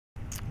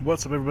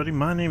What's up, everybody?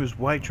 My name is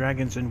White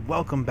Dragons, and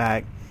welcome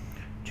back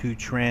to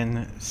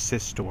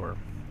Transistor.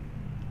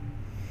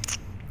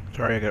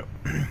 Sorry, I got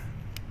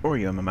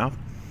Oreo in my mouth.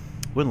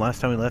 When last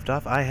time we left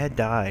off, I had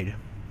died,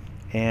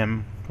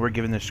 and we're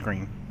given this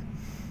screen.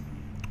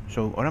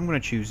 So what I'm going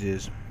to choose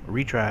is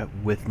retry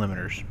with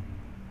limiters.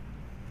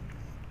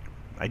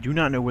 I do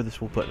not know where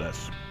this will put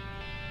us.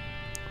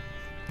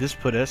 This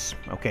put us...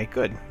 okay,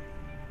 good.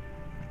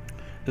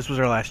 This was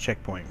our last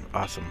checkpoint.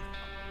 Awesome.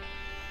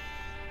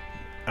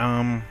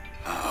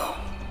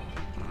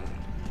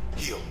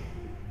 Heal.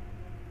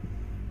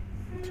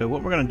 So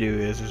what we're gonna do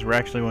is we're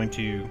actually going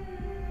to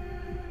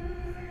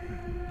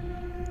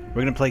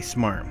play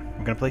smart.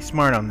 We're gonna play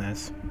smart on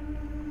this,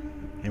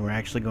 and we're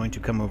actually going to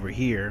come over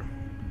here,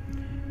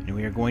 and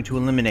we are going to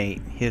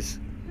eliminate his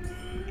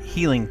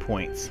healing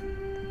points.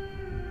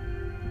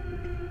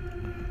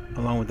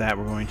 Along with that,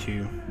 we're going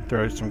to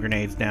throw some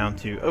grenades down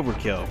to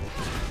overkill.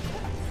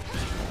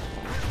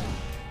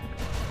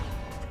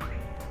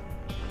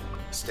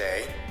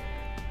 Stay.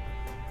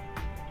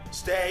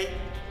 Stay.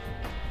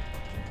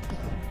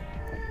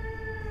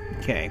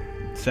 Okay,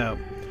 so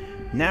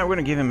now we're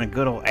going to give him a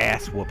good old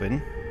ass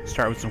whooping.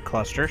 Start with some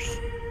clusters.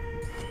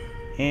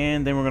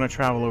 And then we're going to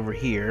travel over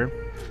here.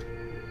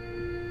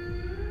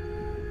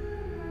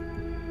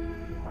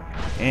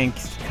 And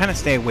kind of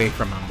stay away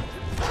from him.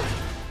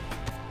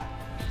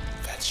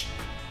 Fetch.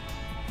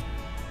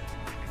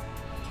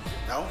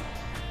 No?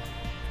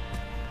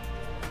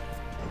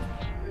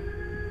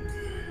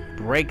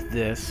 Break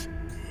this.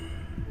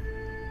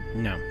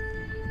 No.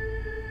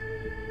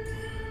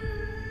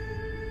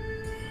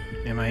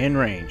 Am I in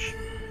range?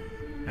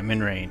 I'm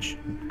in range.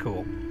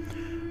 Cool.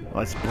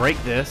 Let's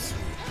break this.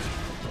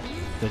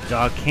 The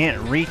dog can't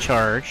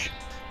recharge.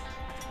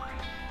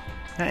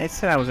 It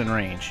said I was in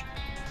range.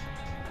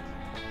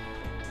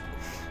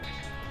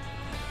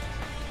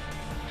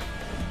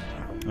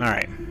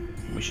 Alright.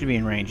 We should be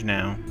in range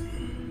now.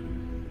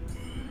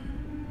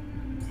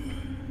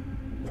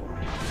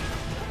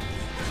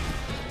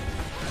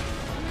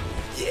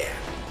 Yeah.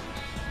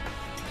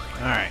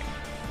 Alright.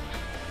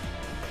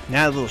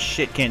 Now the little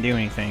shit can't do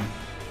anything.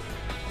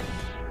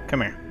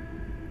 Come here.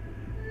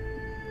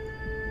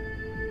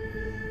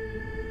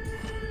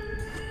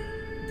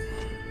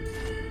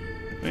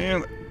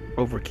 And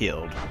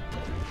overkilled.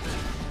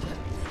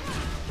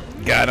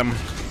 Got him.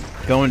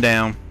 Going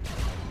down.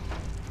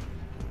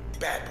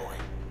 Bad boy.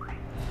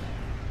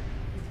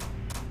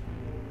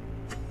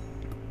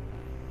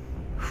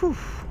 Whew.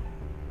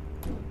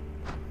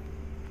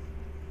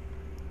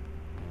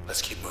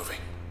 Let's keep moving.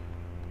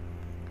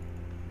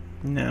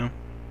 No.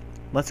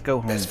 Let's go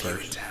home Best view in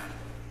first. town.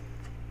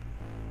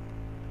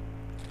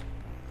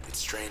 It's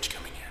strange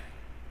coming here.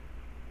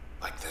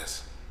 Like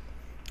this.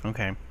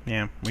 Okay.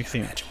 Yeah, we've Can't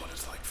seen imagine what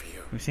it's like for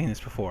you. we've seen this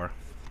before.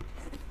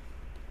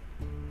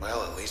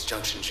 Well, at least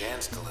Junction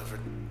Jan's delivered.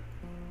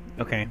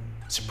 Okay.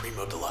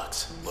 Supremo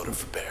Deluxe, loaded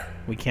for bear.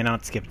 We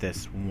cannot skip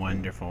this.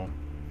 Wonderful.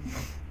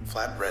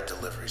 Flatbread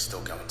delivery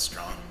still going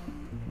strong.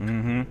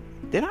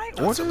 Mm-hmm. Did I Not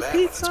so order bad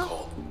when it's pizza?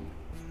 cold.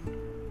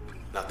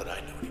 Not that I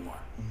know anymore.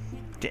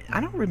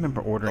 I don't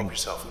remember ordering Help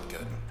yourself and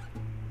good.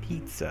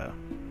 pizza.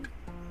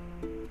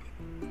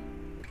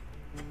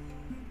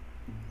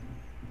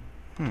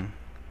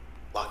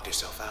 Locked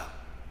yourself out.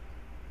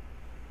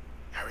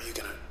 How are you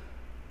gonna...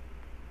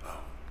 Oh,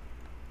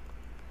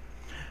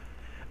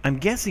 I'm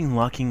guessing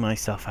locking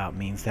myself out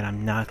means that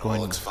I'm not it all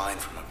going looks fine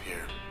from up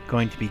here.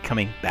 to be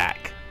coming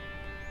back.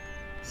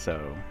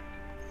 So,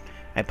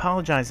 I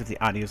apologize if the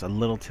audio's a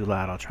little too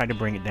loud. I'll try to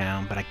bring it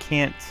down, but I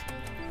can't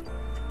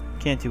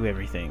do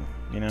everything,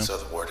 you know? So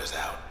the word is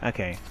out.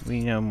 Okay, we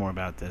know more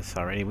about this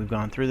already. We've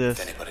gone through If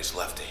this. anybody's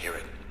left to hear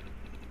it.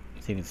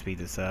 See if we can speed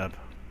this up.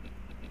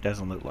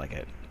 Doesn't look like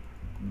it.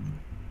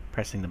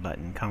 Pressing the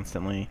button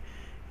constantly.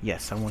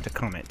 Yes, I want to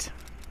comment.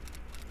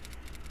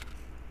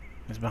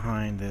 Who's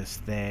behind this?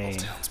 They... Whole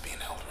town's being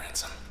held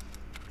ransom.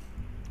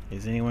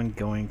 Is anyone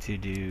going to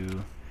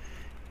do...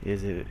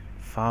 Is it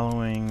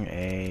following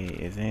a...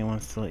 Is anyone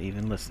still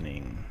even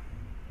listening?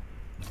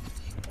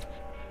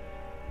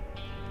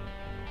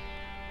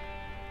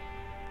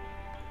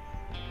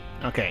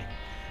 Okay.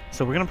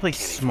 So we're going to play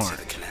Can't even see smart.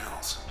 the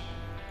canals.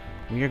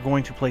 We are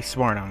going to play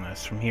smart on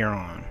this from here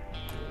on.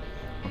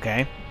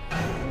 Okay?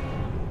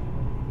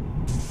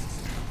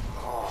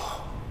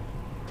 Oh,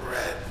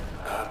 Red.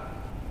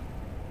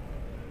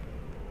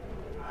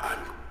 I'm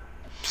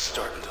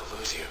starting to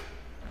lose you.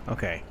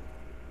 Okay.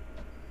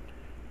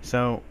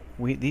 So,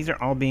 these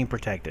are all being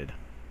protected.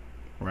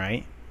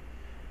 Right?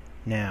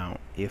 Now,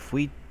 if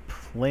we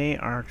play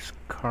our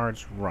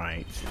cards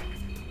right,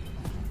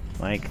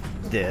 like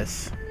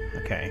this,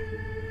 okay.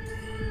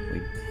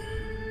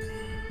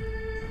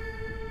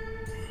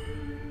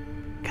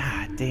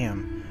 God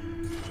damn.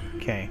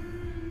 Okay.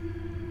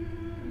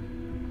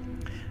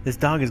 This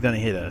dog is gonna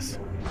hit us.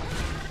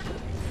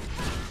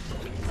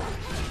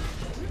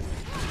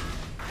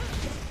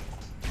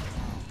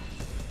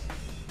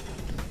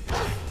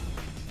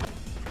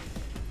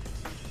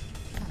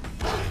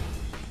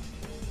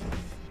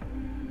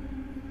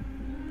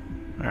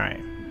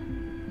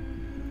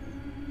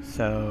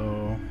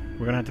 So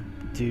we're gonna have to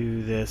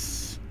do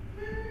this.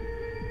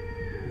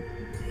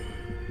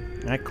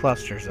 That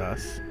clusters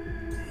us.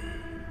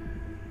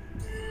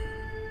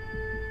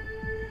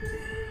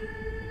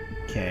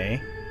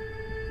 Okay.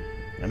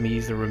 Let me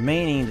use the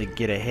remaining to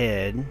get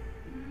ahead.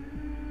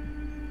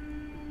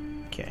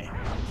 Okay.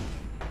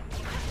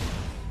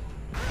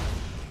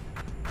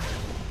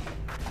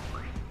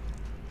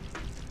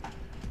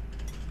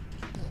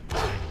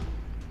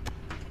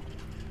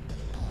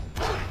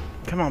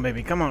 Come on,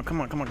 baby. Come on,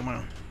 come on, come on, come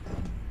on.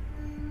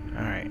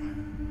 Alright.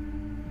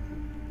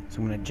 So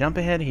I'm going to jump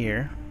ahead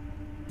here.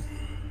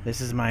 This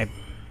is my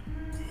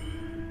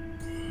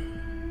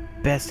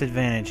best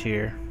advantage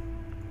here.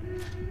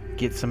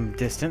 Get some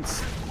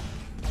distance.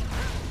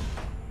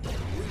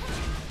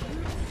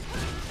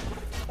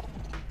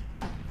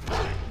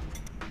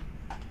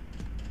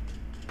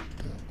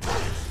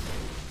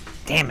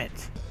 Damn it.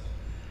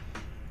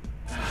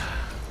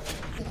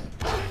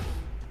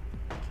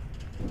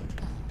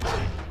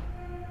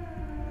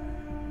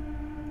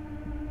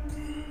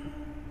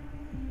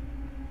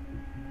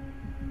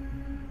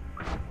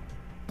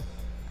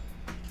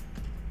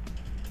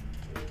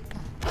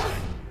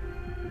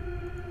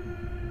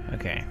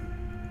 Okay.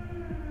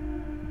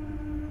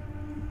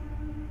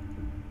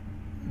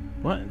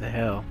 What the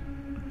hell?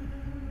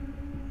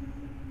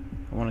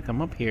 I want to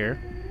come up here.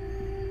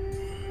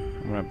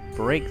 I'm going to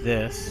break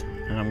this,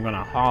 and I'm going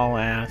to haul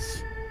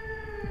ass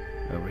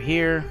over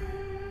here.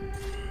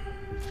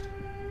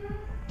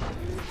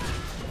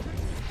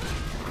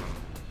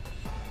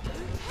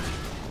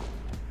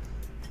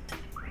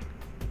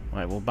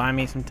 Alright, will buy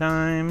me some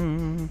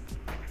time.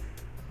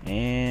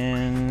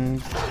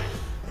 And...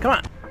 come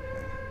on!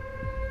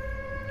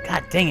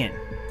 God dang it!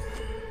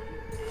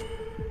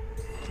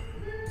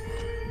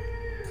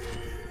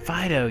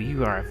 Fido,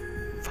 you are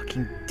a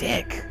fucking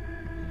dick!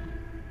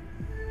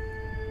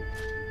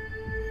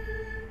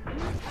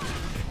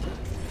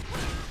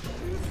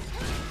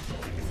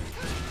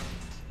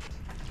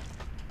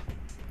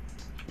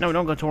 No,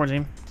 don't go towards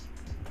him.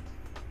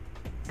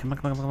 Come on,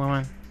 come on, come on, come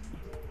on.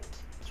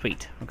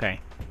 Sweet, okay.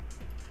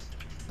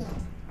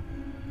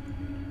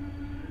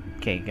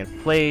 Okay, you gotta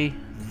play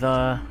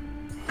the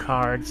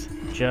cards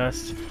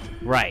just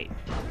right.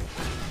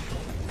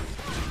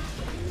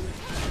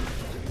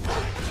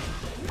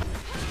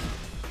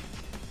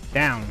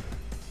 Down.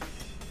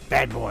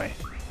 Bad boy.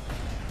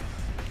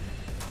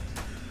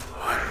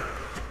 What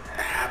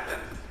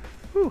happened?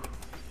 Whew.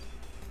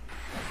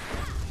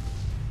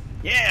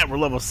 Yeah, we're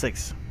level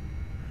 6.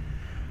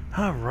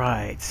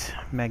 Alright.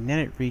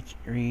 Magnetic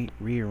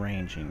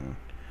rearranging.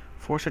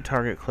 Force a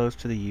target close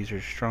to the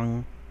user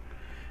strung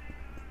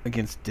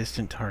against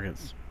distant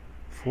targets.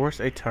 Force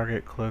a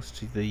target close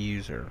to the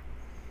user.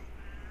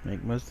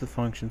 Make most of the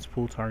functions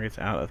pull targets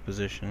out of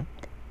position.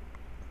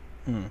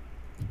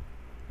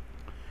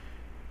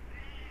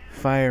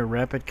 Fire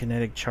rapid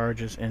kinetic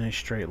charges in a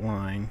straight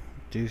line.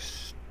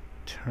 Deuce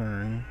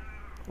turn.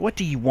 What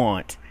do you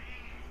want?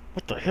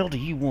 What the hell do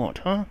you want,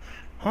 huh?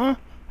 Huh?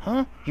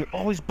 Huh? You're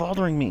always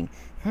bothering me.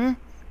 Are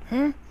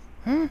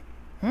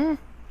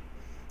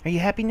you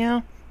happy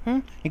now?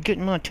 You're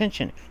getting my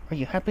attention. Are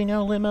you happy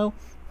now, Limo?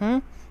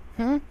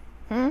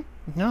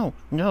 No,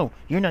 no,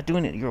 you're not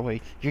doing it your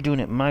way. You're doing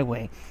it my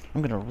way.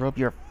 I'm gonna rub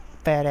your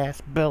fat ass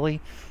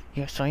belly.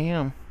 Yes, I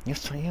am.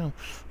 Yes, I am.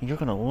 You're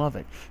gonna love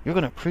it. You're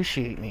gonna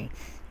appreciate me.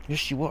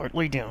 Yes, you are.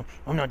 Lay down.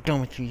 I'm not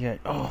done with you yet.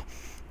 Oh,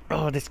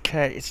 this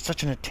cat is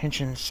such an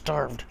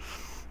attention-starved.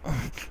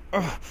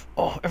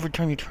 Oh, every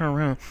time you turn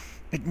around,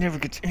 it never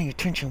gets any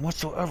attention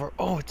whatsoever.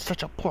 Oh, it's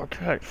such a poor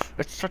cat.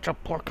 It's such a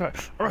poor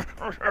cat.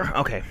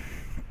 Okay.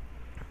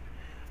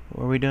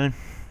 What are we doing?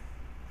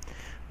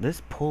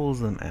 This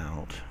pulls them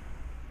out.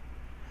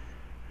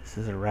 This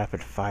is a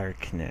rapid fire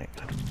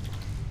connect.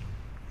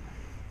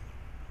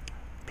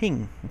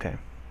 Ping. Okay.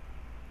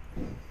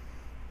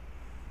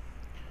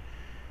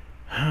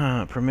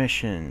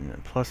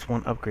 Permission.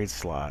 +1 upgrade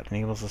slot.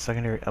 Enables a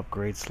secondary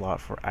upgrade slot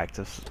for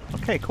active...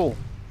 Okay, cool.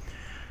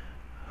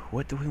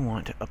 What do we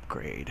want to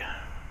upgrade?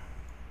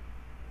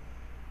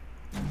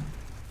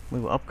 We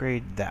will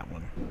upgrade that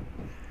one.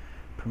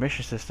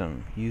 Permission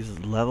system. Use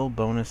level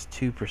bonus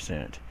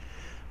 2%.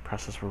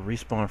 Process will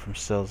respawn from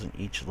cells in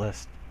each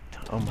less...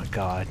 Oh my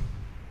god.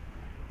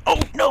 Oh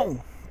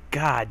no!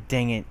 God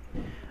dang it.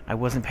 I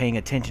wasn't paying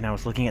attention. I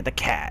was looking at the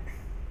cat.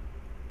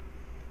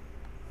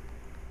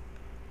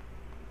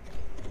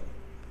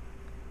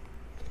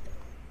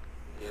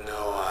 You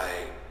know,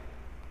 I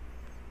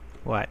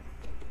What?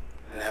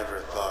 never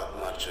thought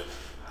much of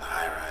a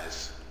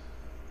high-rise.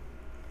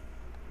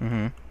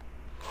 Mm-hmm.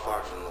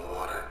 Far from the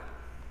water.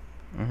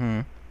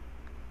 Mm-hmm.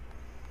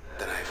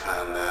 Then I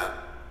found out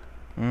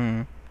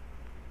Mm-hmm.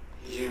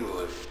 you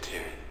lived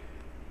here.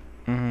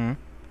 Mm-hmm.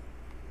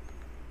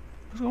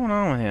 What's going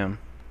on with him?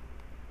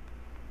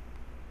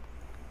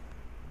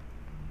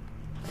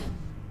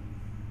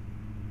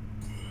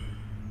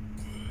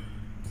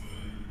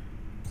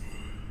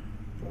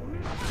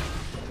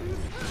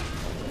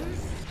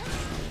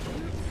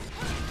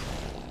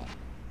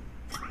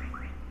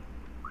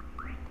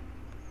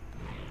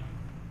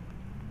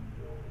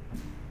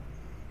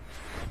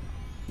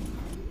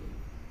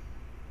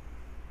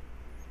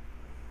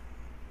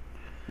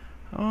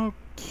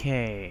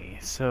 Okay,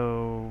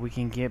 so we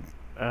can get,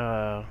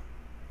 so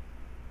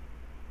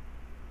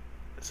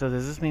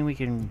does this mean we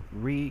can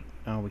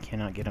oh, we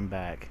cannot get them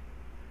back.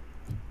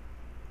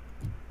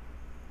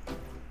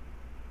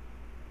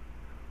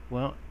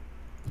 Well,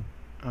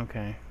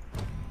 okay.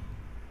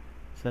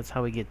 So that's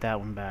how we get that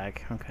one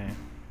back, okay.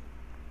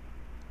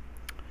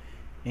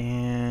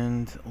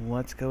 And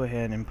let's go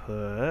ahead and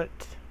put,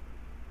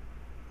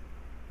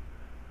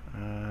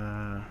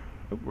 oh,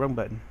 wrong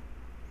button.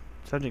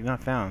 Subject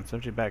not found.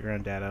 Subject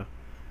background data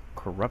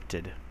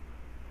corrupted.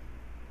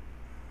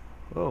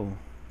 Whoa.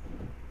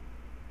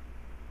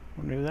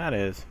 Wonder who that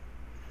is.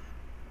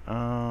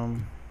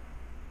 Bounce.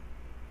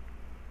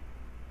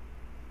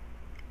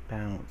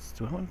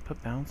 Do I want to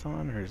put bounce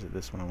on, or is it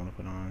this one I want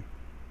to put on?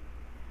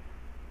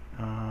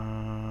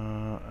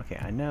 Okay,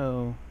 I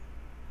know.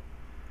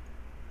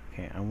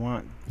 Okay, I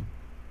want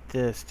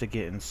this to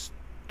get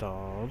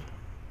installed.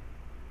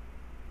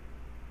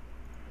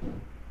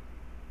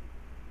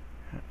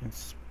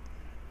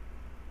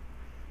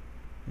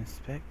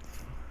 Inspect.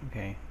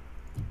 Okay.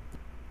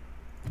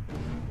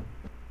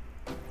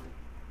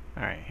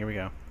 Alright, here we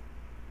go.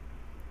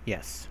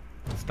 Yes.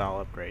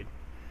 Install upgrade.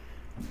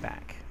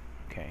 Back.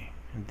 Okay.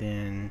 And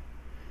then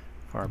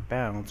for our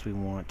bounce, we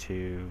want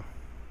to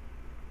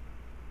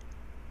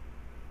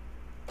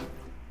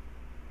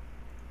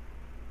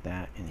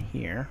that in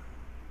here.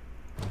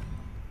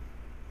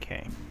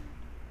 Okay.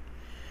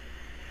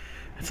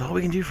 That's all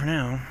we can do for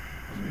now.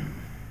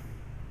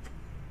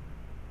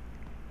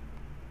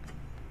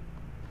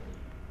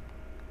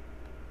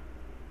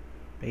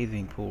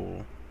 Bathing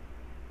pool.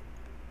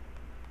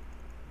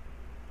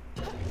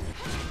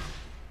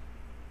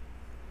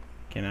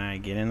 Can I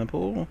get in the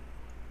pool?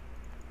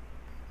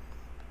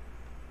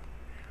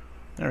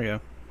 There we go.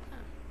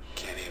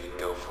 Can't even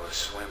go for a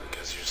swim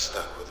because you're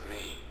stuck with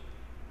me.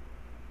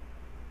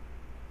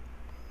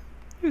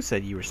 Who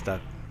said you were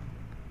stuck?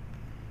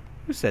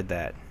 Who said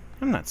that?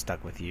 I'm not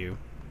stuck with you.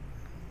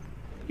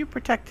 You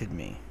protected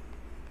me.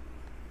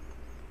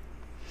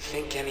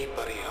 Think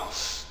anybody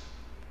else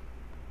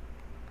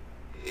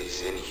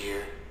is in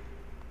here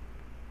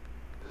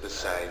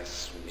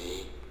besides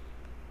me?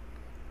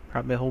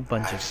 Probably a whole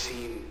bunch I've of...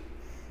 seen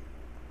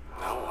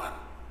no one.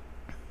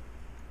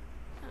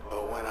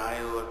 But when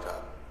I look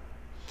up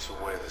to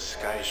where the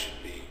sky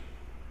should be,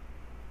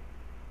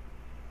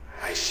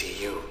 I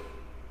see you.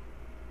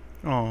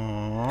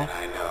 Aww. And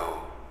I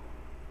know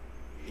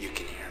you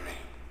can hear me.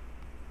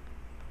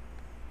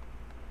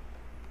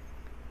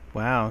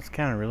 Wow, it's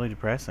kind of really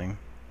depressing.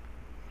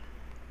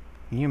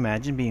 Can you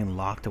imagine being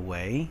locked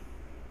away?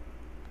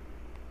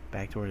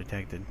 Backdoor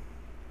detected.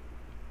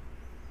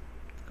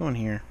 Let's go in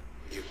here.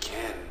 You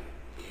can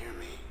hear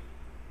me,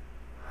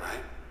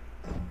 right?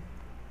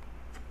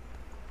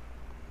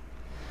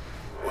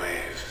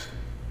 Waves.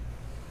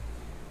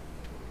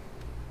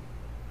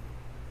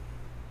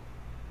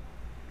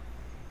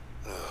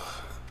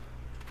 Ugh.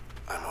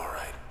 I'm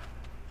alright.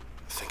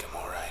 I think I'm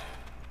alright.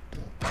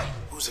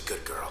 Who's a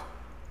good girl?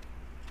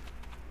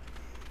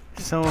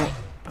 So,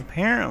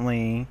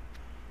 apparently,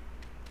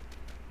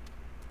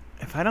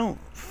 if I don't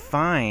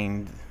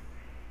find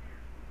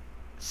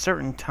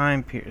certain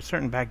time period,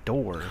 certain back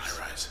doors,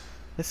 High-rise.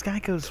 this guy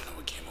goes Don't know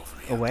what came over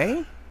me.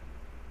 away?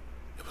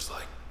 It was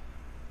like...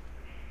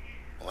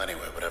 Well,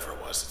 anyway, whatever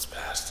it was, it's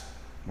past.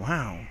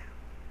 Wow.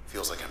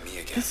 Feels like I'm me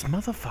again. This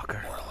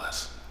motherfucker. More or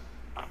less.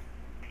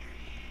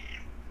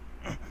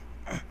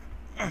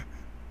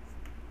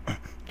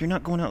 You're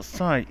not going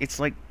outside. It's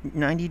like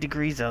 90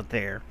 degrees out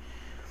there.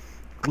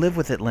 Live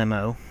with it,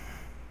 limo.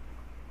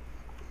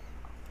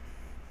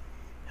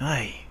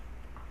 Hey.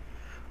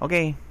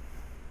 Okay.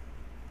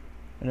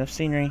 Enough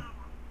scenery.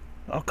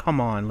 Oh, come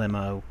on,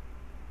 limo.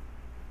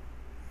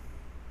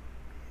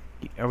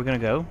 Are we gonna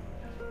go?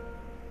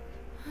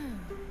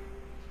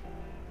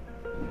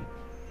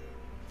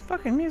 What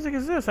fucking music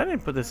is this? I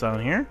didn't put this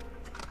on here.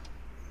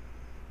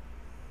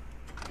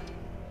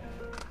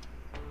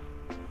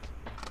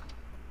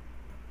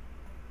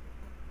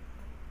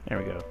 There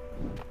we go.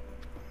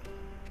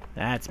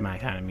 That's my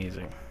kind of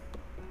music.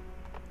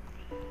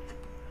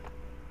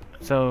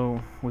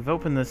 So, we've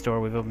opened this door,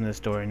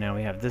 and now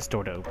we have this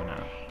door to open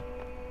up.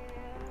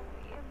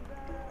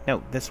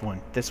 No, this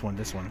one.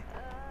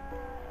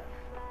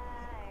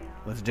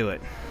 Let's do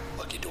it.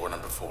 Lucky door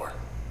number 4.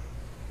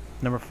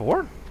 Number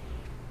 4?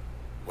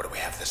 What do we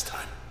have this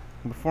time?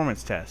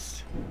 Performance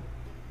test.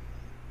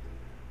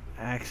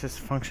 Access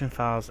function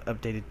files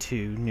updated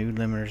 2. New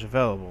limiters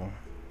available.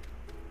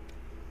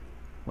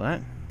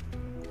 What?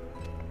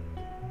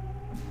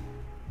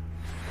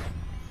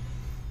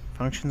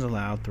 Functions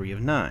allowed 3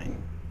 of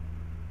 9.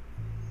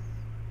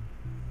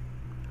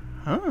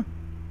 Huh?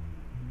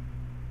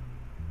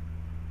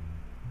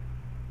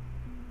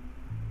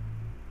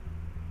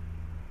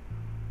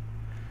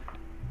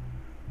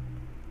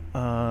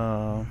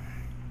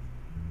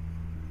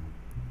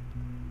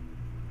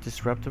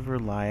 Disruptive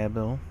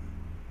reliable.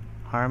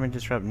 Harm and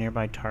disrupt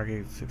nearby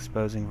targets,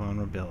 exposing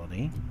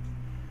vulnerability.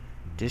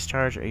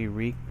 Discharge a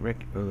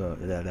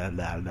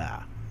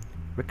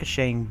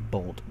Ricocheting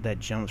bolt that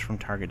jumps from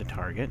target to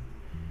target.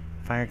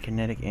 Fire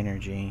kinetic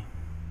energy.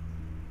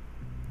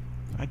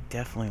 I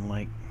definitely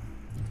like...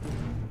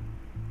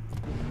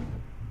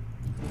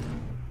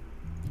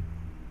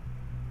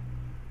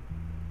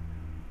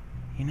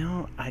 You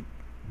know,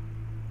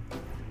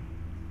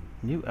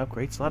 new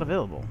upgrade slot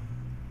available.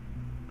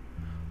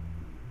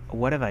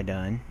 What have I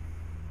done?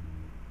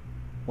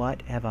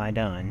 What have I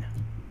done?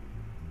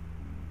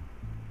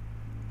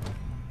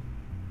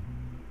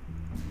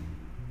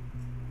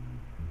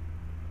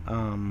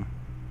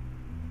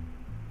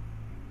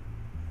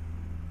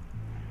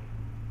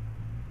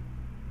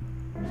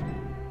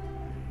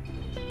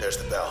 There's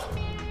the bell.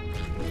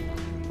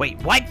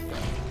 Wait, what?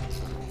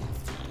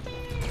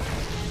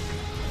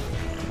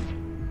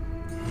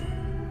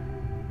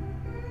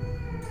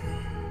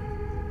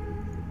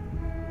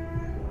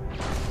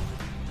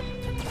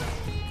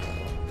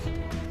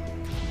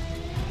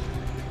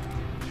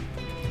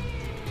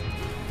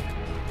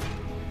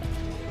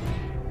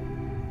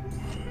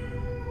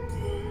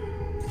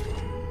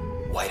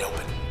 Wide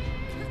open.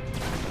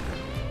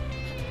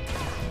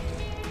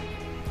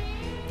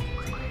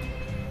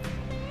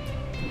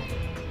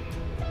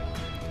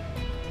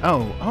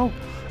 Oh,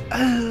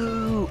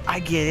 I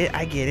get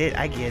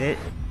it.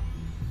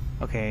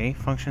 Okay,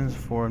 functions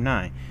 4 of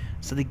 9.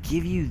 So they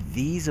give you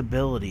these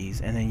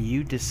abilities, and then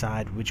you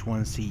decide which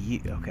ones to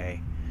use.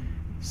 Okay,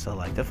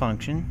 select the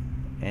function,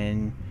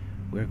 and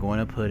we're going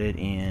to put it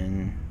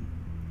in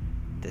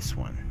this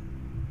one.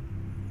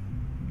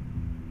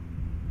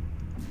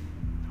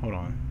 Hold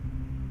on.